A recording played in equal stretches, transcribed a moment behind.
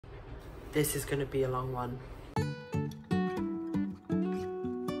This is going to be a long one.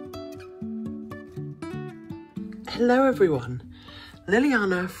 Hello everyone,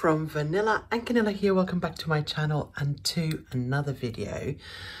 Liliana from Vanilla and Canela here. Welcome back to my channel and to another video.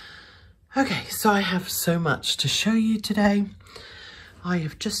 Okay, so I have so much to show you today. I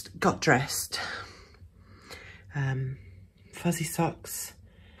have just got dressed. Fuzzy socks,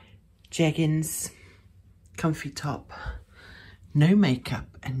 jeggings, comfy top, no makeup,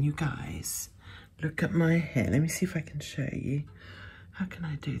 and you guys, look at my hair. Let me see if I can show you. How can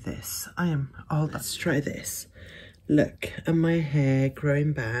I do this? Let's try this. Look at my hair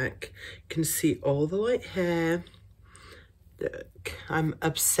growing back. You can see all the white hair. Look, I'm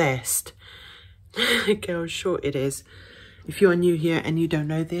obsessed. Look how short it is. If you are new here and you don't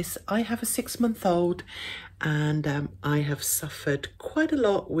know this, I have a 6-month-old and I have suffered quite a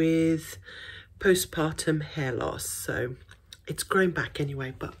lot with postpartum hair loss. So it's growing back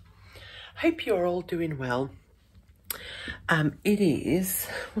anyway, but I hope you're all doing well. It is,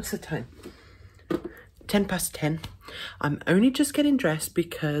 what's the time? 10 past 10. I'm only just getting dressed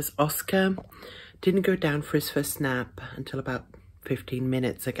because Oscar didn't go down for his first nap until about 15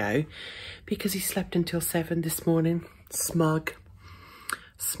 minutes ago because he slept until 7 this morning. Smug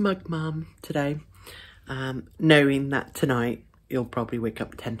mum today, knowing that tonight he'll probably wake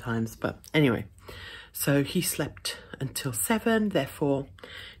up 10 times, but anyway, so he slept until 7, therefore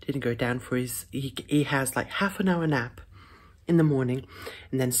didn't go down for his, he has like half an hour nap in the morning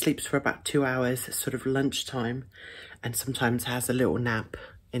and then sleeps for about 2 hours, sort of lunchtime, and sometimes has a little nap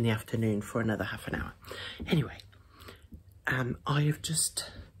in the afternoon for another half an hour. Anyway, I have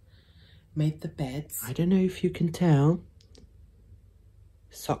just made the beds. I don't know if you can tell,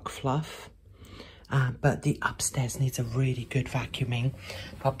 sock fluff, but the upstairs needs a really good vacuuming.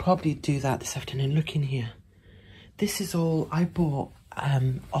 I'll probably do that this afternoon. Look in here. This is all, I bought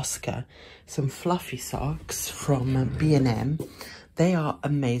Oscar some fluffy socks from B&M. They are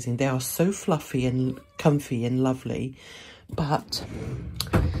amazing. They are so fluffy and comfy and lovely, but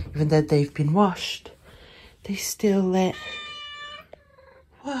even though they've been washed, they still let...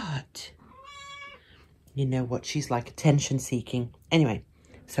 What? You know what she's like, attention seeking. Anyway,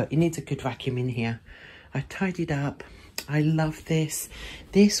 so it needs a good vacuum in here. I tidied up. I love this.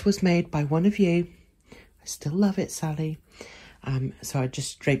 This was made by one of you. I still love it, Sally. So I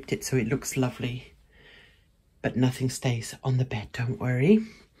just draped it so it looks lovely, but nothing stays on the bed, don't worry.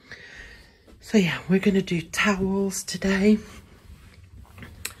 So yeah, we're going to do towels today.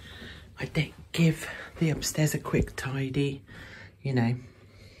 I did give the upstairs a quick tidy, you know,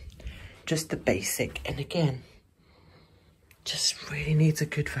 just the basic. And again, just really needs a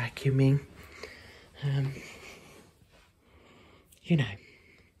good vacuuming. You know,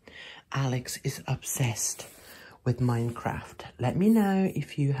 Alex is obsessed with Minecraft. Let me know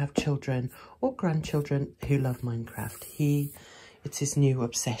if you have children or grandchildren who love Minecraft. It's his new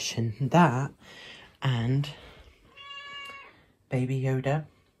obsession. That and Baby Yoda.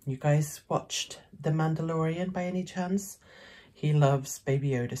 You guys watched The Mandalorian by any chance? He loves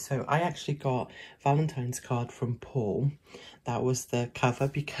Baby Yoda. So I actually got Valentine's card from Paul. That was the cover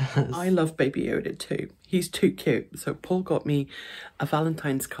because I love Baby Yoda too. He's too cute. So Paul got me a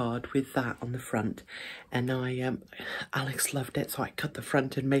Valentine's card with that on the front. And Alex loved it. So I cut the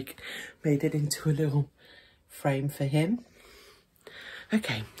front and made it into a little frame for him.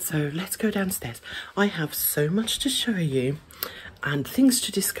 Okay, so let's go downstairs. I have so much to show you and things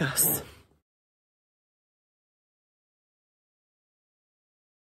to discuss.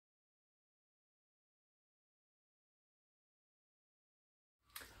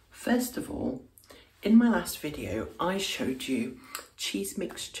 First of all, in my last video, I showed you cheese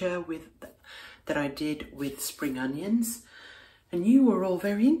mixture that I did with spring onions, and you were all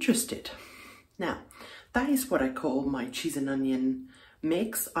very interested. Now, that is what I call my cheese and onion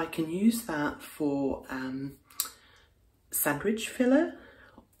mix. I can use that for sandwich filler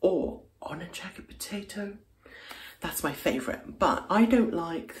or on a jagged potato. That's my favourite, but I don't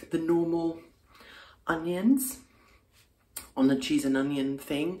like the normal onions on the cheese and onion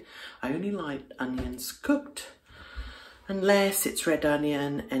thing. I only like onions cooked, unless it's red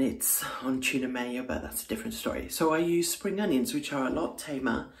onion and it's on tuna mayo, but that's a different story. So I use spring onions, which are a lot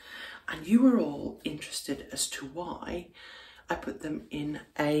tamer, and you were all interested as to why I put them in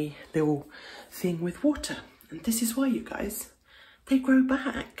a little thing with water. And this is why, you guys, they grow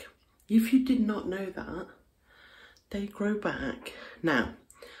back. If you did not know that, they grow back. Now,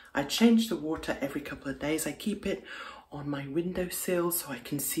 I change the water every couple of days. I keep it on my windowsill so I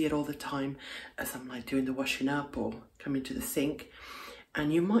can see it all the time as I'm like doing the washing up or coming to the sink.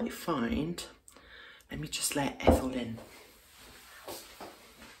 And you might find, let me just let Ethel in.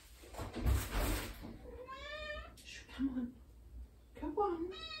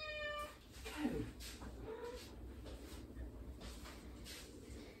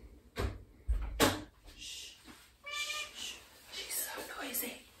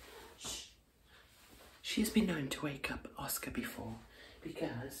 She's been known to wake up Oscar before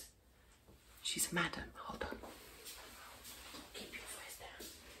because she's a madam. Hold on. Keep your voice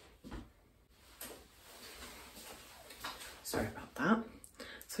down. Sorry about that.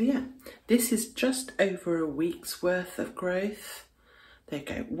 So yeah, this is just over a week's worth of growth. There you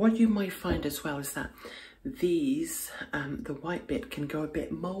go. What you might find as well is that these, the white bit can go a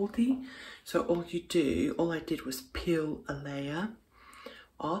bit mouldy. So all I did was peel a layer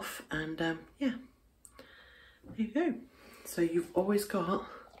off and yeah, there you go. So you've always got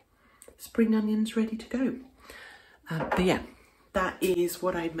spring onions ready to go. But yeah, that is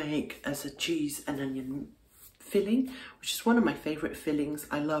what I make as a cheese and onion filling, which is one of my favourite fillings.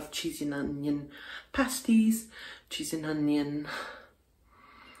 I love cheese and onion pasties, cheese and onion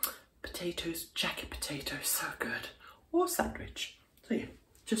potatoes, jacket potatoes, so good, or sandwich. So yeah,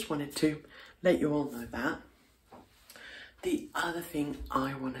 just wanted to let you all know that. The other thing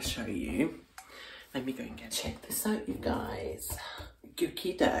I want to show you, let me go and check this out, you guys.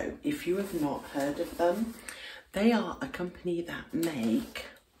 GookieDough, if you have not heard of them, they are a company that make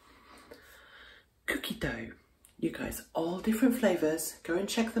cookie dough. You guys, all different flavours. Go and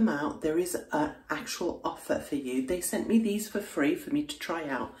check them out. There is an actual offer for you. They sent me these for free for me to try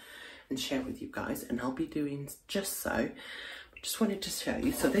out and share with you guys, and I'll be doing just so. Just wanted to show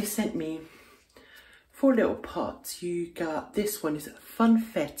you. So they sent me 4 little pots. You got, this one is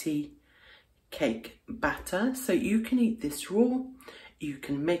funfetti cake batter. So you can eat this raw. You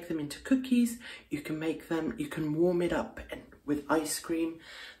can make them into cookies. You can make them, you can warm it up and with ice cream,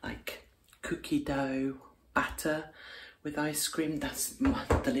 like cookie dough batter with ice cream. That's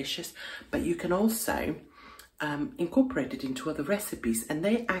delicious. But you can also incorporate it into other recipes. And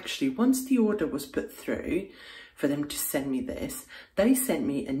they actually, once the order was put through for them to send me this, they sent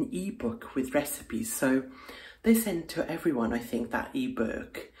me an ebook with recipes. So they send to everyone, I think, that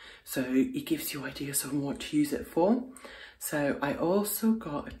ebook. So it gives you ideas of what to use it for. So I also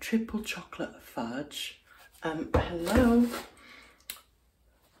got a triple chocolate fudge. Hello.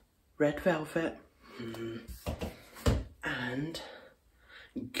 Red velvet. And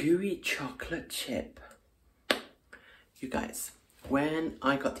gooey chocolate chip. You guys, when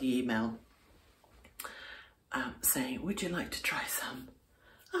I got the email saying, would you like to try some?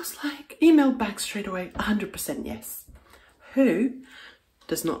 I was like, email back straight away, 100% yes. Who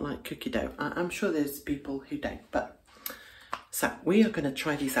does not like cookie dough? I'm sure there's people who don't, but so we are going to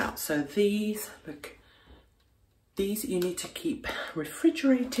try these out. So these, look, these you need to keep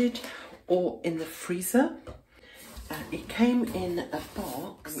refrigerated or in the freezer. It came in a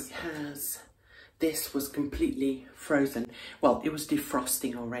box. It has, this was completely frozen. Well, it was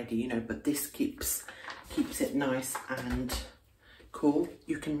defrosting already, you know, but this keeps it nice and cool.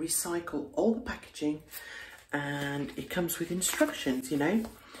 You can recycle all the packaging, and it comes with instructions, you know.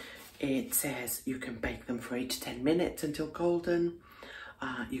 It says you can bake them for 8 to 10 minutes until golden.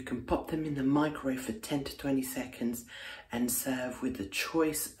 You can pop them in the microwave for 10 to 20 seconds and serve with the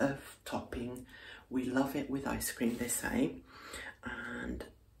choice of topping. We love it with ice cream, they say. And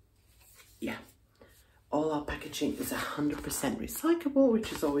yeah, all our packaging is 100% recyclable,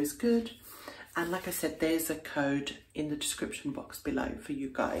 which is always good. And like I said, there's a code in the description box below for you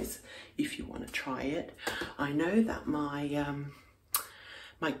guys if you want to try it. I know that my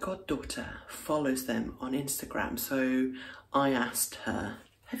my goddaughter follows them on Instagram, so I asked her,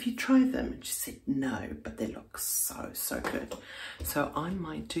 have you tried them? And she said no, but they look so good. So I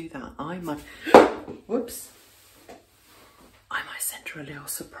might do that. I might, whoops. I might send her a little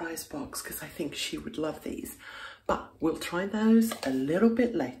surprise box because I think she would love these. But we'll try those a little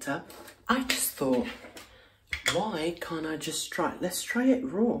bit later. I just thought, why can't I just try it? Let's try it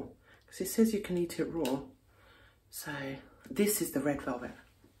raw, because it says you can eat it raw. So this is the red velvet.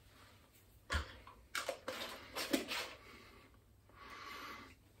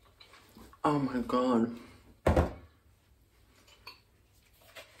 Oh my God. That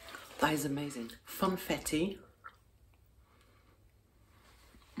is amazing. Funfetti.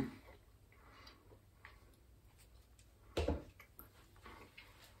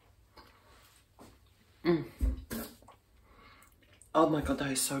 Oh my God,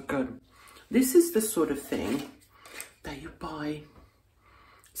 that is so good. This is the sort of thing that you buy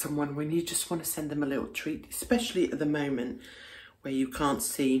someone when you just want to send them a little treat, especially at the moment where you can't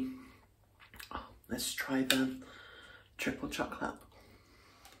see. Oh, let's try the triple chocolate.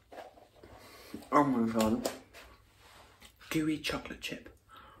 Oh my God. Gooey chocolate chip.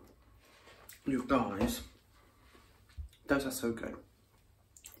 You guys, those are so good.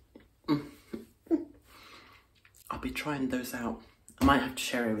 I'll be trying those out. I might have to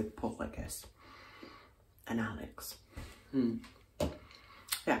share it with Paul, I guess, and Alex.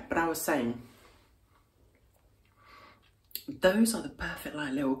 Yeah, but I was saying, those are the perfect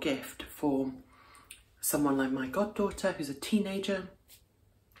like little gift for someone like my goddaughter who's a teenager.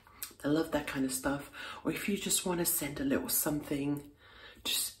 They love that kind of stuff. Or if you just want to send a little something,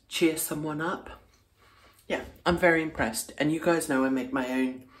 just cheer someone up. Yeah, I'm very impressed. And you guys know I make my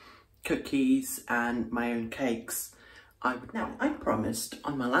own cookies and my own cakes. Now, I promised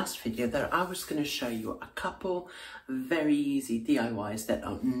on my last video that I was going to show you a couple very easy DIYs that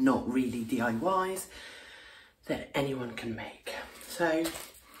are not really DIYs that anyone can make. So,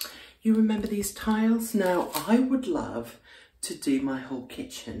 you remember these tiles? Now, I would love to do my whole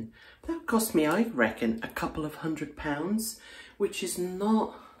kitchen. That would cost me, I reckon, a couple of £100, which is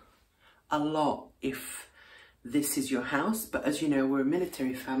not a lot if this is your house. But as you know, we're a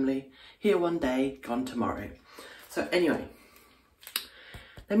military family. Here one day, gone tomorrow. So anyway,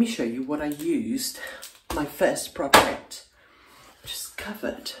 let me show you what I used. My first project, just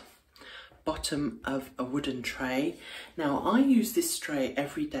covered bottom of a wooden tray. Now I use this tray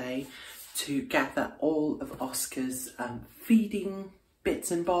every day to gather all of Oscar's feeding bits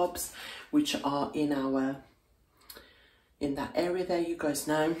and bobs, which are in that area there, you guys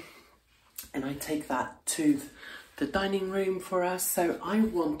know. And I take that to the dining room for us. So I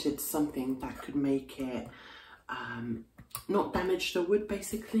wanted something that could make it not damage the wood,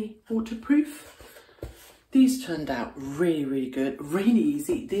 basically waterproof. These turned out really, really good, really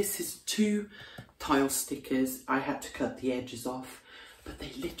easy. This is 2 tile stickers. I had to cut the edges off, but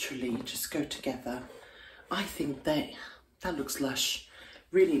they literally just go together. I think that looks lush.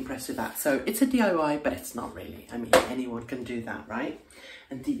 Really impressed with that. So it's a DIY, but it's not really. I mean, anyone can do that, right?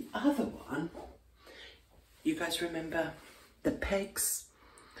 And the other one, you guys remember the pegs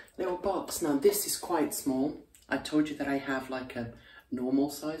little box? Now this is quite small. I told you that I have like a normal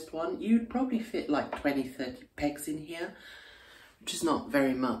sized one. You'd probably fit like 20-30 pegs in here, which is not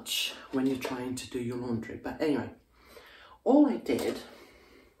very much when you're trying to do your laundry. But anyway, all I did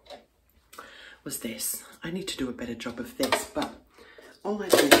was this. I need to do a better job of this, but all I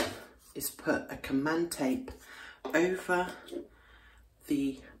did is put a command tape over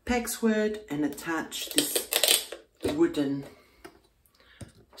the pegs wood and attach this wooden,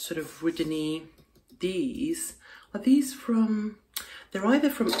 sort of woodeny. These from, they're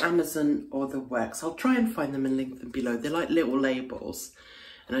either from Amazon or The Works. I'll try and find them and link them below. They're like little labels,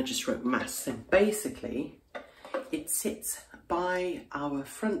 and I just wrote masks. And basically it sits by our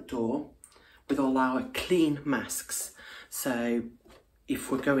front door with all our clean masks. So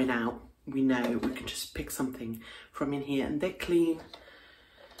if we're going out, we know we can just pick something from in here, and they're clean,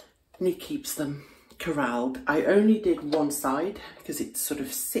 and it keeps them corralled. I only did one side because it sort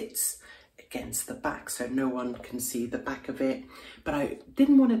of sits against the back, so no one can see the back of it. But I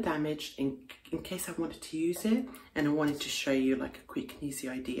didn't want to damage in case I wanted to use it, and I wanted to show you like a quick and easy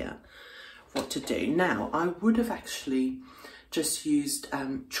idea of what to do. Now, I would have actually just used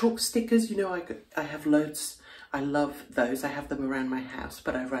chalk stickers. You know, I have loads. I love those. I have them around my house,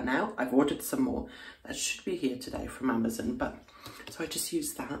 but I ran out. I've ordered some more. That should be here today from Amazon. But so I just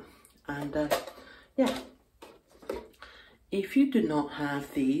used that, and yeah. If you do not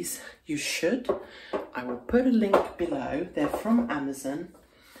have these, you should. I will put a link below. They're from Amazon,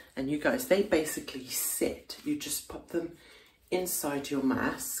 and you guys, they basically sit. You just pop them inside your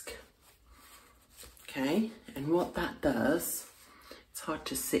mask. Okay, and what that does, it's hard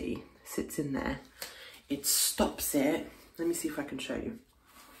to see, sits in there. It stops it. Let me see if I can show you.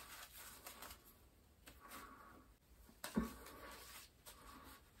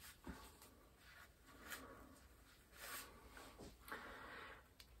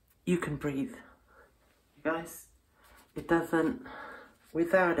 You can breathe, you guys. It doesn't,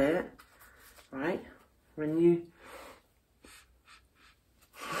 without it, right? When you,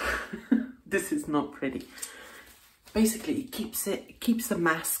 this is not pretty. Basically, it keeps the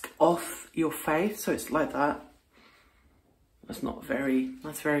mask off your face, so it's like that. That's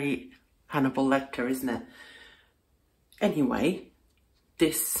very Hannibal Lecter, isn't it? Anyway,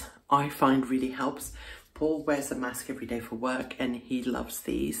 this I find really helps. Paul wears a mask every day for work, and he loves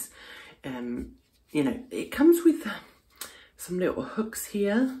these. You know, it comes with some little hooks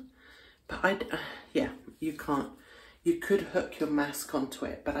here, but yeah, you could hook your mask onto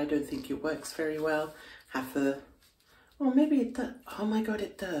it, but I don't think it works very well. Oh, maybe it does. Oh my God,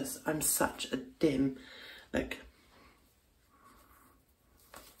 it does. I'm such a dim, look.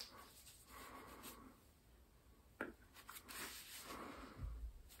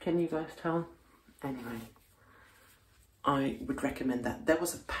 Can you guys tell? Anyway, I would recommend that. There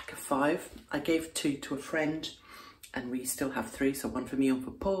was a pack of 5. I gave 2 to a friend, and we still have 3, so 1 for me and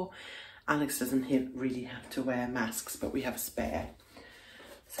for Paul. Alex doesn't really have to wear masks, but we have a spare.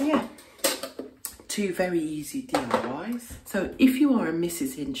 So yeah, 2 very easy DIYs. So if you are a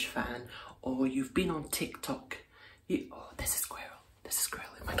Mrs. Hinch fan or you've been on TikTok, oh, there's a squirrel. There's a squirrel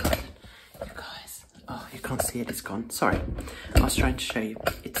in my garden. You guys, oh, you can't see it, it's gone. Sorry, I was trying to show you.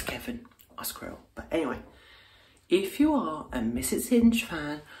 It's Kevin, a squirrel. But anyway, if you are a Mrs. Hinch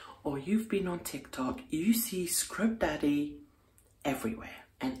fan or you've been on TikTok, you see Scrub Daddy everywhere.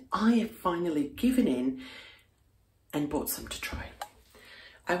 And I have finally given in and bought some to try.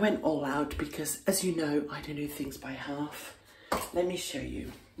 I went all out because, as you know, I don't do things by half. Let me show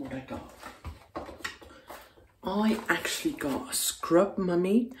you what I got. I actually got a Scrub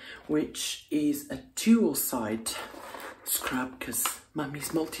Mummy, which is a dual side scrub because mummies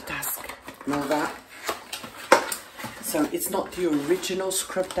multitask and all that. So it's not the original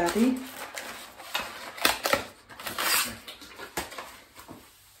Scrub Daddy.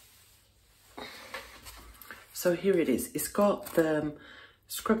 So here it is. It's got the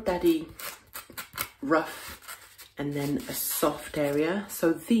Scrub Daddy rough and then a soft area.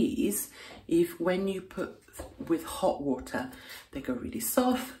 So these, when you put with hot water, they go really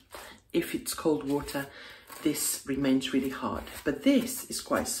soft. If it's cold water, this remains really hard. But this is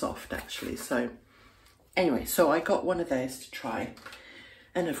quite soft actually. So anyway, so I got one of those to try.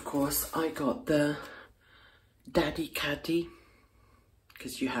 And of course I got the Daddy Caddy,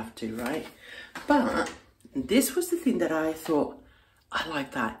 because you have to, right? But this was the thing that I thought, I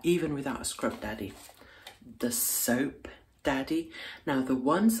like that even without a Scrub Daddy. The Soap Daddy. Now the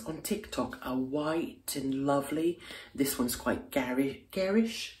ones on TikTok are white and lovely. This one's quite garish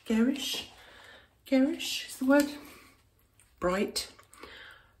is the word? Bright.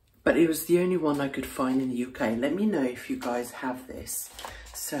 But it was the only one I could find in the UK. Let me know if you guys have this.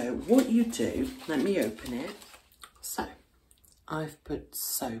 So what you do, let me open it. So I've put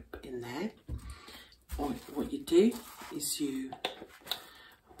soap in there. What you do is I'm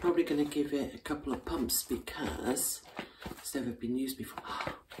probably going to give it a couple of pumps because it's never been used before.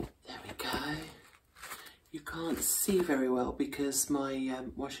 Oh, there we go. You can't see very well because my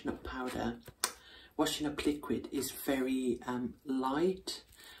washing up liquid is very light,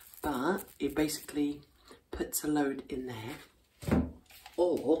 but it basically puts a load in there.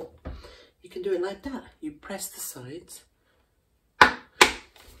 Or you can do it like that. You press the sides.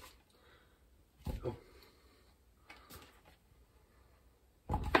 Oh.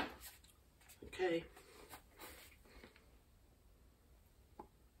 Okay.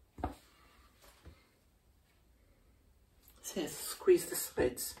 So squeeze the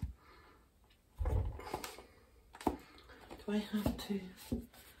sides. Do I have to?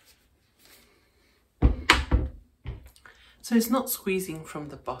 So it's not squeezing from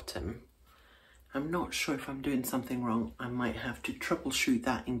the bottom. I'm not sure if I'm doing something wrong. I might have to troubleshoot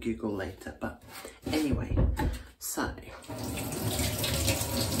that in Google later. But anyway, so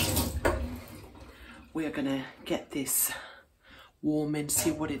we are gonna get this warm and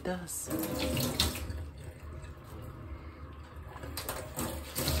see what it does.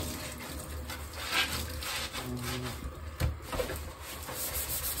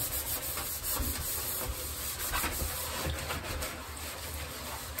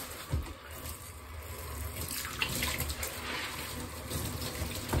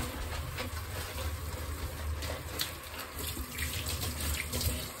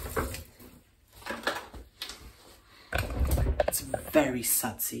 Very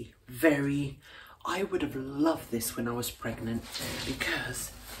sudsy, I would have loved this when I was pregnant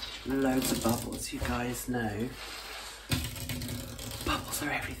because loads of bubbles, you guys know. Bubbles are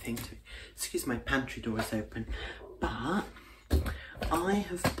everything to me. Excuse my pantry door is open. But I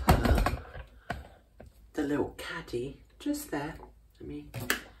have put the little caddy just there.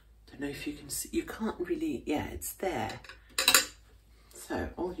 Don't know if you can see, you can't really, yeah, it's there. So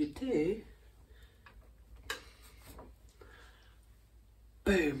all you do,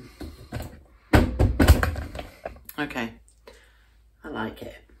 boom. Okay, I like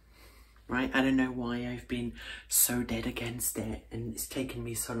it, right? I don't know why I've been so dead against it and it's taken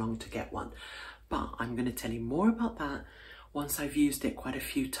me so long to get one, but I'm going to tell you more about that once I've used it quite a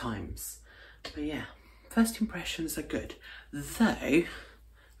few times. But yeah, first impressions are good, though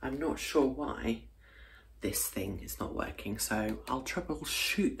I'm not sure why this thing is not working, so I'll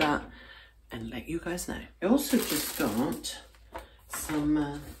troubleshoot that and let you guys know. I also just got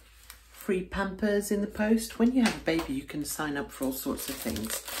some free Pampers in the post. When you have a baby, you can sign up for all sorts of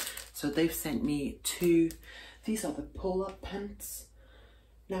things. So they've sent me 2, these are the pull-up pants,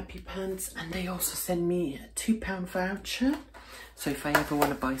 nappy pants, and they also send me a £2 voucher. So if I ever want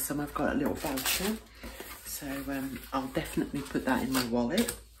to buy some, I've got a little voucher. So I'll definitely put that in my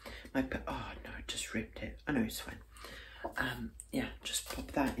wallet. Oh no, I just ripped it. I know, it's fine. Yeah, just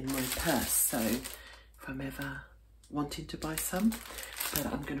pop that in my purse. So I'm ever wanting to buy some, but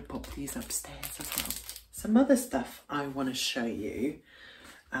I'm going to pop these upstairs as well. Some other stuff I want to show you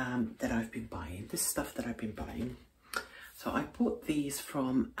that I've been buying. This stuff that I've been buying. So I bought these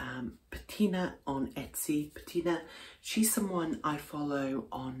from Bettina on Etsy. Bettina, she's someone I follow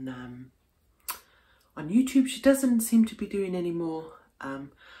on YouTube. She doesn't seem to be doing any more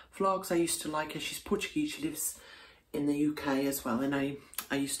vlogs. I used to like her. She's Portuguese. She lives in the UK as well, and I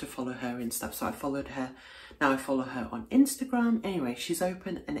used to follow her and stuff, so I followed her. Now I follow her on Instagram. Anyway, she's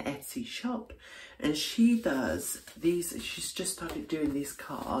opened an Etsy shop, and she does these. She's just started doing these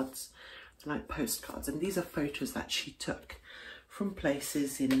cards, like postcards, and these are photos that she took from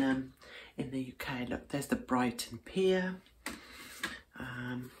places in the UK. Look, there's the Brighton Pier,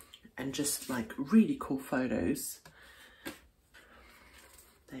 and just like really cool photos.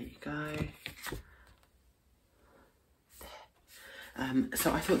 There you go.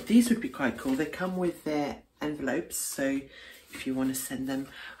 So I thought these would be quite cool. They come with their envelopes, so if you want to send them,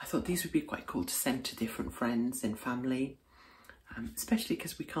 I thought these would be quite cool to send to different friends and family, especially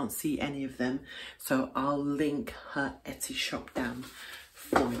because we can't see any of them. So I'll link her Etsy shop down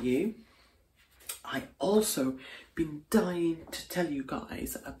for you. I also been dying to tell you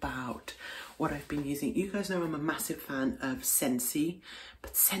guys about what I've been using. You guys know I'm a massive fan of Scentsy,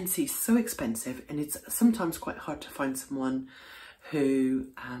 but Scentsy is so expensive, and it's sometimes quite hard to find someone who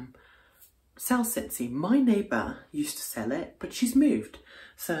sells Scentsy. My neighbour used to sell it, but she's moved,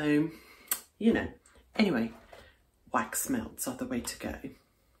 so you know. Anyway, wax melts are the way to go.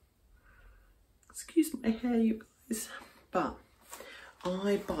 Excuse my hair, you guys, but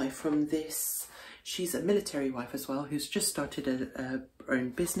I buy from this. She's a military wife as well, who's just started her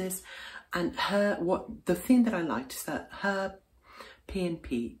own business, and the thing that I liked is that her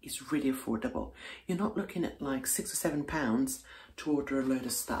P&P is really affordable. You're not looking at like £6 or £7 to order a load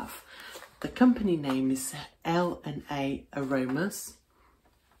of stuff. The company name is L&A Aromas.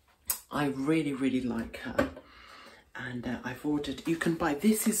 I really like her, and I've ordered. You can buy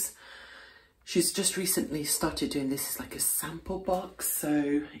this. She's just recently started doing this as like a sample box.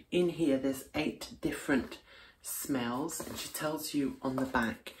 So in here there's 8 different smells, and she tells you on the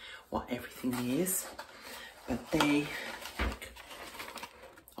back what everything is. But they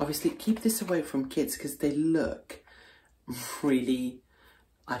obviously keep this away from kids because they look really,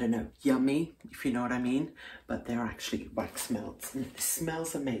 I don't know, yummy, if you know what I mean, but they're actually wax melts, and it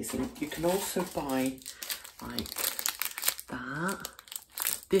smells amazing. You can also buy like that.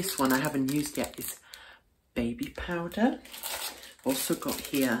 This one I haven't used yet is baby powder. Also got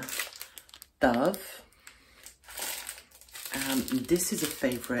here Dove. This is a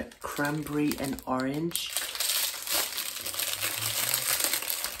favourite, cranberry and orange.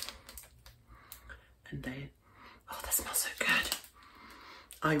 And they smells so good.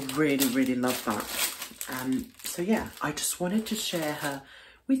 I really love that. So yeah, I just wanted to share her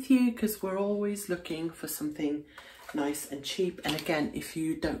with you because we're always looking for something nice and cheap. And again, if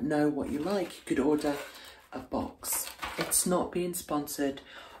you don't know what you like, you could order a box. It's not being sponsored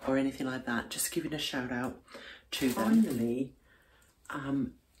or anything like that, just giving a shout out to them. Finally,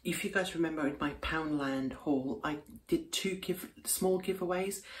 if you guys remember in my Poundland haul, I did 2 small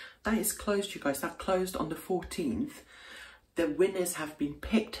giveaways. That is closed, you guys. That closed on the 14th. The winners have been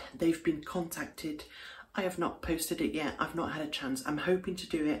picked. They've been contacted. I have not posted it yet. I've not had a chance. I'm hoping to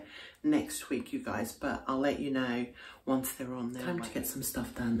do it next week, you guys, but I'll let you know once they're on there. Time to get some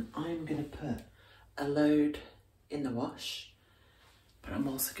stuff done. I'm going to put a load in the wash, but I'm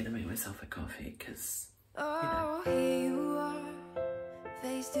also going to make myself a coffee because, you know. Here you are,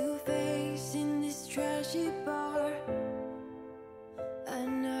 face to face in this trashy bar.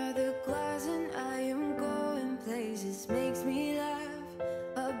 Another glass and I am going places. Makes me laugh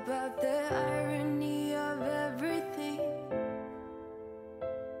about the irony of everything.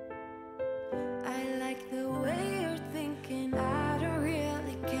 I like the way you're thinking. I don't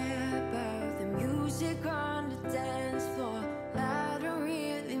really care about the music on the dance floor. I don't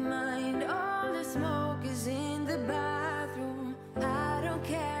really mind all the smoke is in the bathroom. I don't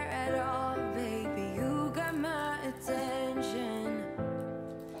care at all, baby. You got my attention.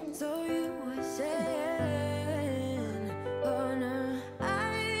 So you were saying, oh no,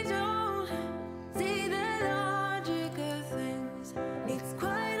 I don't see the logic of things. It's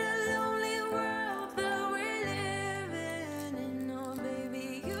quite a lonely world that we're living in. Oh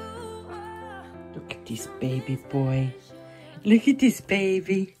baby, you are. Look at this baby boy. Look at this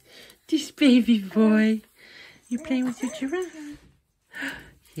baby. This baby boy. You playing with your giraffe?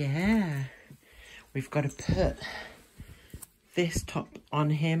 Yeah. We've got to put this top on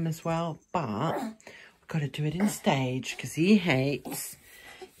him as well, but we've got to do it in stage because he hates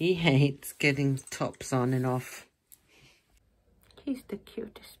He hates getting tops on and off. He's the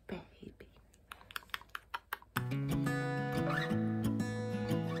cutest baby.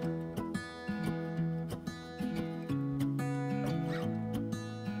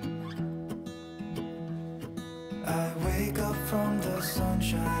 I wake up from the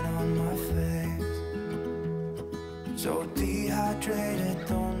sunshine on my face, so dehydrated,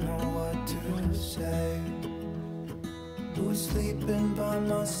 don't know what to say. Who's sleeping by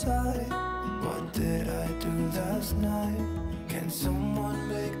my side? What did I do last night? Can someone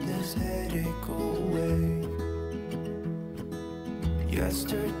make this headache go away?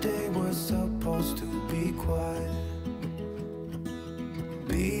 Yesterday was supposed to be quiet,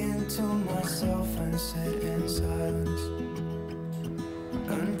 being to myself and sit in silence,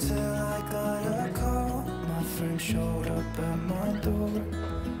 until I got a call. My friend showed up at my door.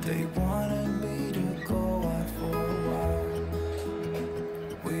 They wanted me to go out for a while.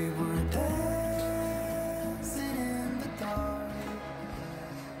 We were dancing in the dark.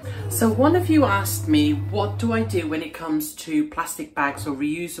 So one of you asked me, what do I do when it comes to plastic bags or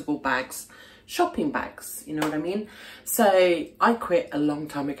reusable bags? Shopping bags, you know what I mean? So I quit a long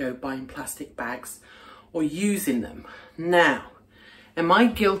time ago buying plastic bags or using them. Now, am I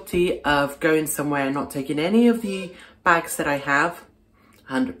guilty of going somewhere and not taking any of the bags that I have?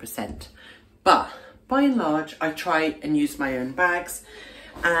 100%. But by and large, I try and use my own bags.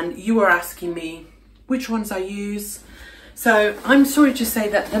 And you were asking me which ones I use. So I'm sorry to say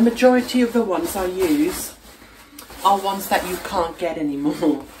that the majority of the ones I use are ones that you can't get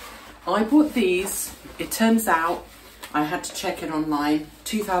anymore. I bought these, it turns out, I had to check it online,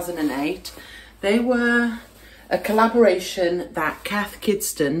 2008. They were a collaboration that Kath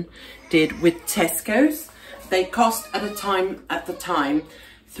Kidston did with Tesco's. They cost at the time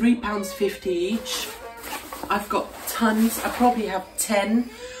 £3.50 each. I've got tons, I probably have 10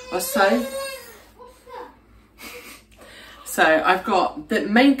 or so. So I've got, the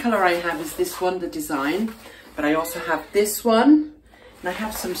main colour I have is this one, the design, but I also have this one. And I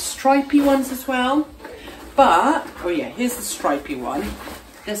have some stripy ones as well. But, oh yeah, here's the stripy one.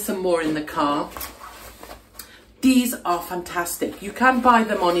 There's some more in the car. These are fantastic. You can buy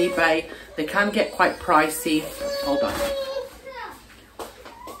them on eBay. They can get quite pricey. Hold on.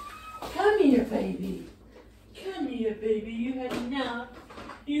 Come here, baby. Come here, baby. You had enough.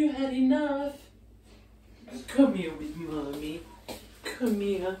 You had enough. Come here with mommy. Come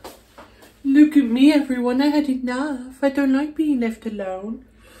here. Look at me, everyone. I had enough. I don't like being left alone.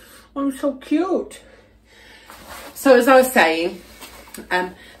 I'm so cute. So as I was saying,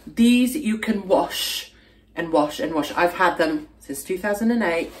 these you can wash and wash and wash. I've had them since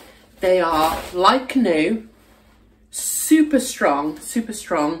 2008. They are like new, super strong,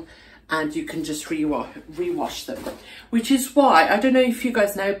 and you can just rewash them. Which is why, I don't know if you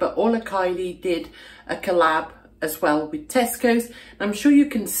guys know, but Ola Kylie did a collab as well with Tesco's. And I'm sure you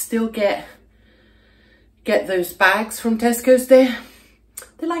can still get those bags from Tesco's. They're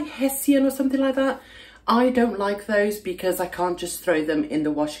like Hessian or something like that. I don't like those because I can't just throw them in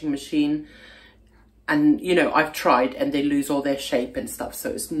the washing machine. And you know, I've tried and they lose all their shape and stuff,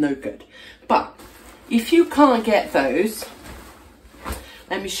 so it's no good. But if you can't get those,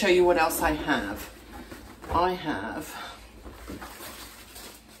 let me show you what else I have. I have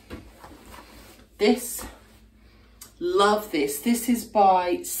this. Love this. This is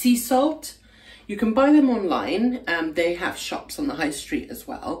by Sea Salt. You can buy them online. They have shops on the high street as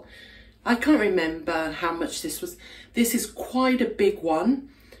well. I can't remember how much this was. This is quite a big one.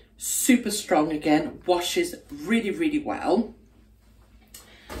 Super strong again. Washes really, really well.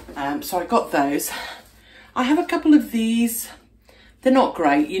 So I got those. I have a couple of these. They're not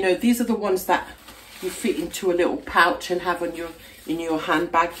great. You know, these are the ones that you fit into a little pouch and have on in your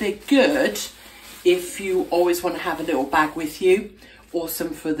handbag. They're good if you always want to have a little bag with you. Awesome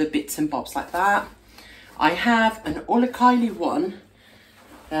for the bits and bobs like that. I have an Ola Kylie one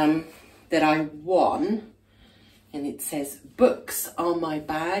that I won, and it says books on my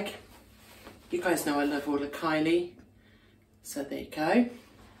bag. You guys know I love Ola Kylie, so there you go.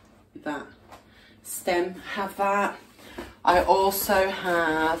 With that stem, have that. I also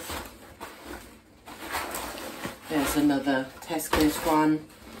have, there's another Tesco's one.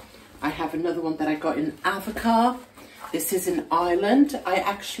 I have another one that I got in Avoca. This is in Ireland. I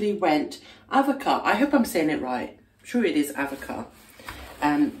actually went Avoca. I hope I'm saying it right. I'm sure it is Avoca.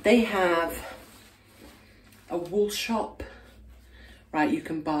 They have a wool shop, right? You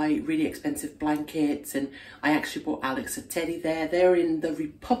can buy really expensive blankets, and I actually bought Alex a teddy there. They're in the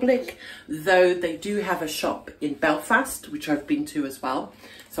Republic, though they do have a shop in Belfast, which I've been to as well.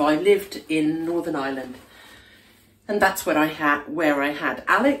 So I lived in Northern Ireland And that's what I had, where I had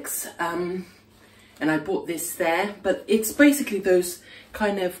Alex, and I bought this there. But it's basically those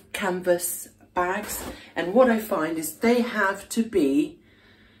kind of canvas bags, and what I find is they have to be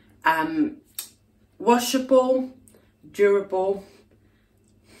washable, durable.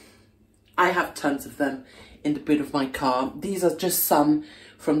 I have tons of them in the boot of my car. These are just some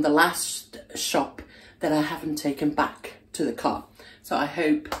from the last shop that I haven't taken back to the car. So I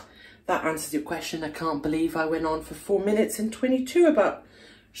hope that answers your question. I can't believe I went on for 4 minutes and 22 about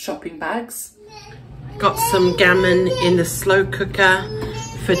shopping bags. Got some gammon in the slow cooker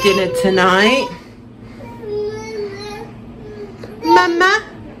for dinner tonight. Mama?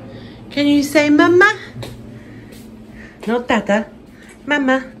 Can you say mama? Not dada.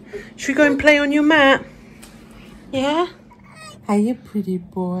 Mama. Should we go and play on your mat? Yeah? Are you pretty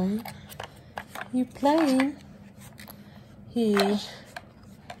boy? You playing? Here.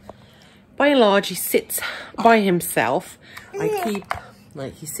 By and large, he sits by himself. I keep,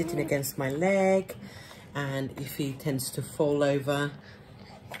 like, he's sitting against my leg, and if he tends to fall over,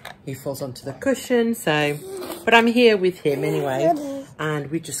 he falls onto the cushion. So, but I'm here with him anyway,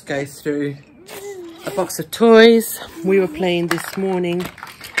 and we just go through a box of toys. We were playing this morning,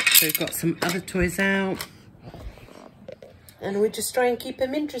 so we've got some other toys out, and we just try and keep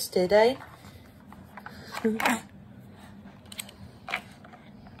him interested, eh?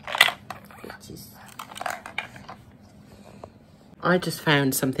 I just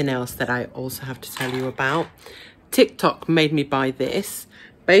found something else that I also have to tell you about. TikTok made me buy this.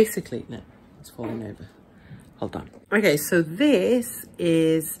 Basically, no, it's falling over. Hold on. Okay, so this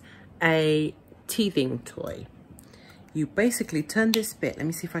is a teething toy. You basically turn this bit. Let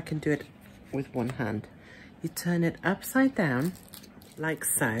me see if I can do it with one hand. You turn it upside down, like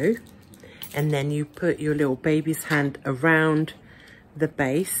so. And then you put your little baby's hand around the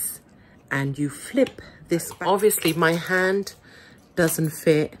base and you flip this back. Obviously, my hand doesn't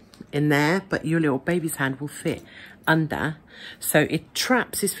fit in there, but your little baby's hand will fit under. So it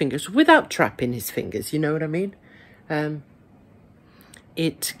traps his fingers without trapping his fingers, you know what I mean?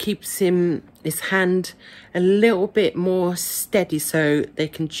 It keeps his hand a little bit more steady so they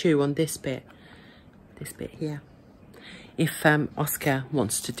can chew on this bit here. If Oscar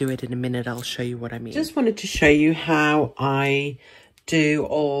wants to do it in a minute, I'll show you what I mean. Just wanted to show you how I do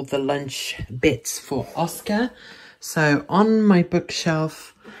all the lunch bits for Oscar. So on my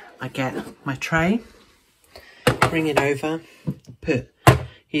bookshelf, I get my tray, bring it over, put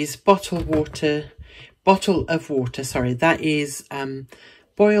his bottle of water, sorry, that is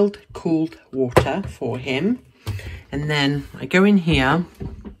boiled cooled water for him. And then I go in here,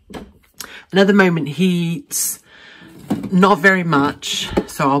 and at the moment he eats not very much,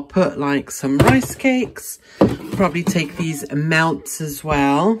 so I'll put like some rice cakes, probably take these melts as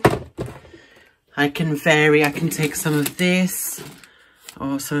well. I can vary, I can take some of this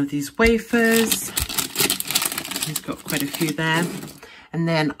or some of these wafers. He's got quite a few there. And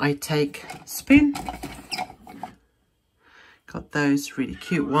then I take a spoon. Got those really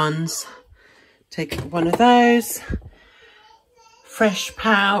cute ones. Take one of those. Fresh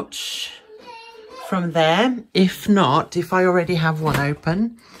pouch from there. If not, if I already have one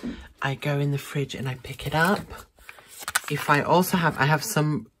open, I go in the fridge and I pick it up. If I also have, I have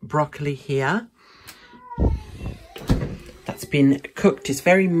some broccoli here. That's been cooked. It's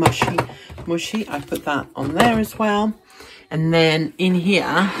very mushy. I put that on there as well. And then in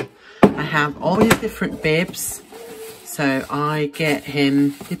here, I have all these different bibs. So I get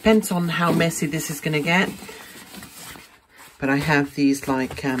him, depends on how messy this is going to get. But I have these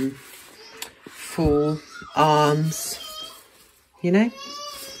like full arms, you know.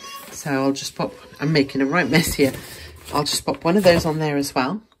 So I'll just pop, I'm making a right mess here. I'll just pop one of those on there as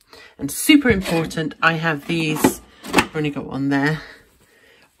well. And super important, I have these, I've only got one there,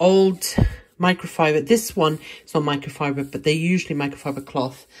 old microfiber. This one is not microfiber, but they're usually microfiber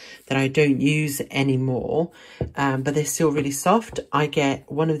cloth that I don't use anymore, but they're still really soft. I get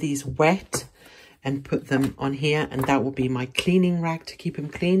one of these wet and put them on here, and that will be my cleaning rag to keep them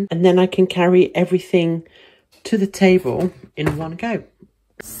clean. And then I can carry everything to the table in one go.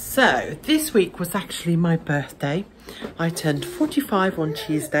 So this week was actually my birthday. I turned 45 on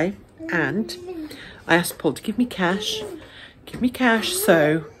Tuesday, and I asked Paul to give me cash,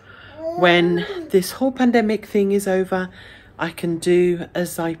 so when this whole pandemic thing is over, I can do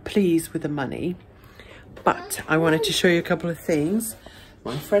as I please with the money. But I wanted to show you a couple of things.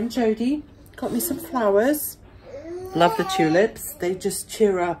 My friend Jodie got me some flowers. Love the tulips. They just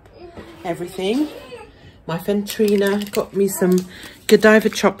cheer up everything. My friend Trina got me some Godiva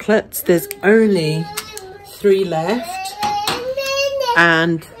chocolates. There's only 3 left.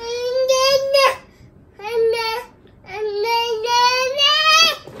 And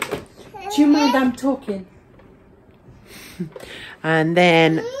Do you mind I'm talking? And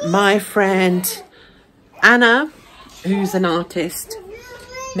then my friend Anna, who's an artist,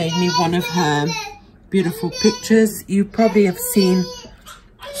 made me one of her beautiful pictures. You probably have seen,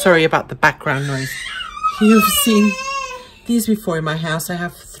 sorry about the background noise, you've seen these before in my house. I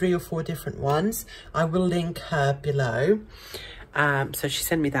have 3 or 4 different ones. I will link her below. So she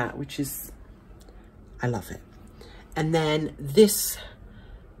sent me that, which is, I love it. And then this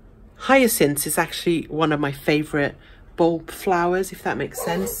hyacinth is actually one of my favorite bulb flowers, if that makes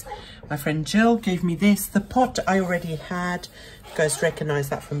sense. My friend Jill gave me this. The pot I already had. You guys recognize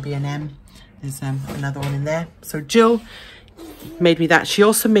that from B&M. There's another one in there. So Jill made me that. She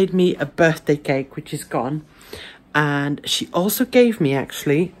also made me a birthday cake, which is gone. And she also gave me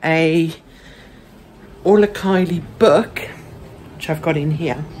actually a Orla Kylie book, which I've got in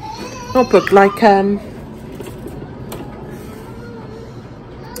here. Not book, like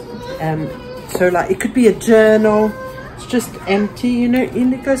so like it could be a journal. It's just empty, you know.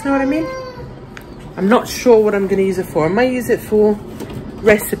 You guys know what I mean? I'm not sure what I'm going to use it for. I might use it for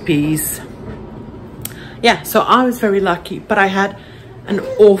recipes. Yeah, so I was very lucky, but I had an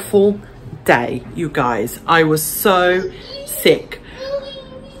awful day, you guys. I was so sick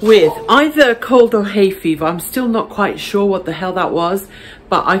with either a cold or hay fever. I'm still not quite sure what the hell that was,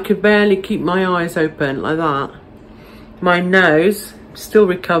 but I could barely keep my eyes open like that. My nose, still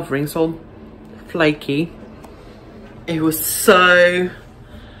recovering, it's all flaky. It was so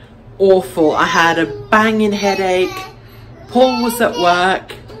awful. I had a banging headache. Paul was at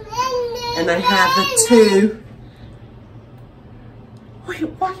work, and I had the 2. Wait,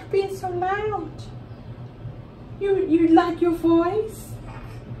 why are you being so loud? You like your voice?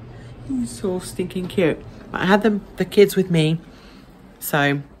 You're so stinking cute. But I had the kids with me,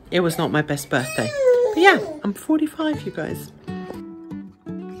 so it was not my best birthday. But yeah, I'm 45, you guys.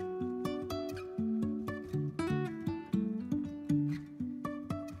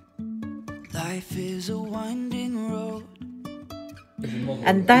 Life is a winding road.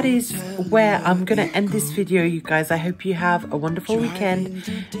 And that is where I'm going to end this video, you guys. I hope you have a wonderful weekend,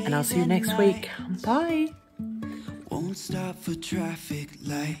 and I'll see you next week. Bye. Won't stop for traffic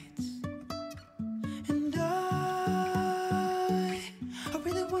lights.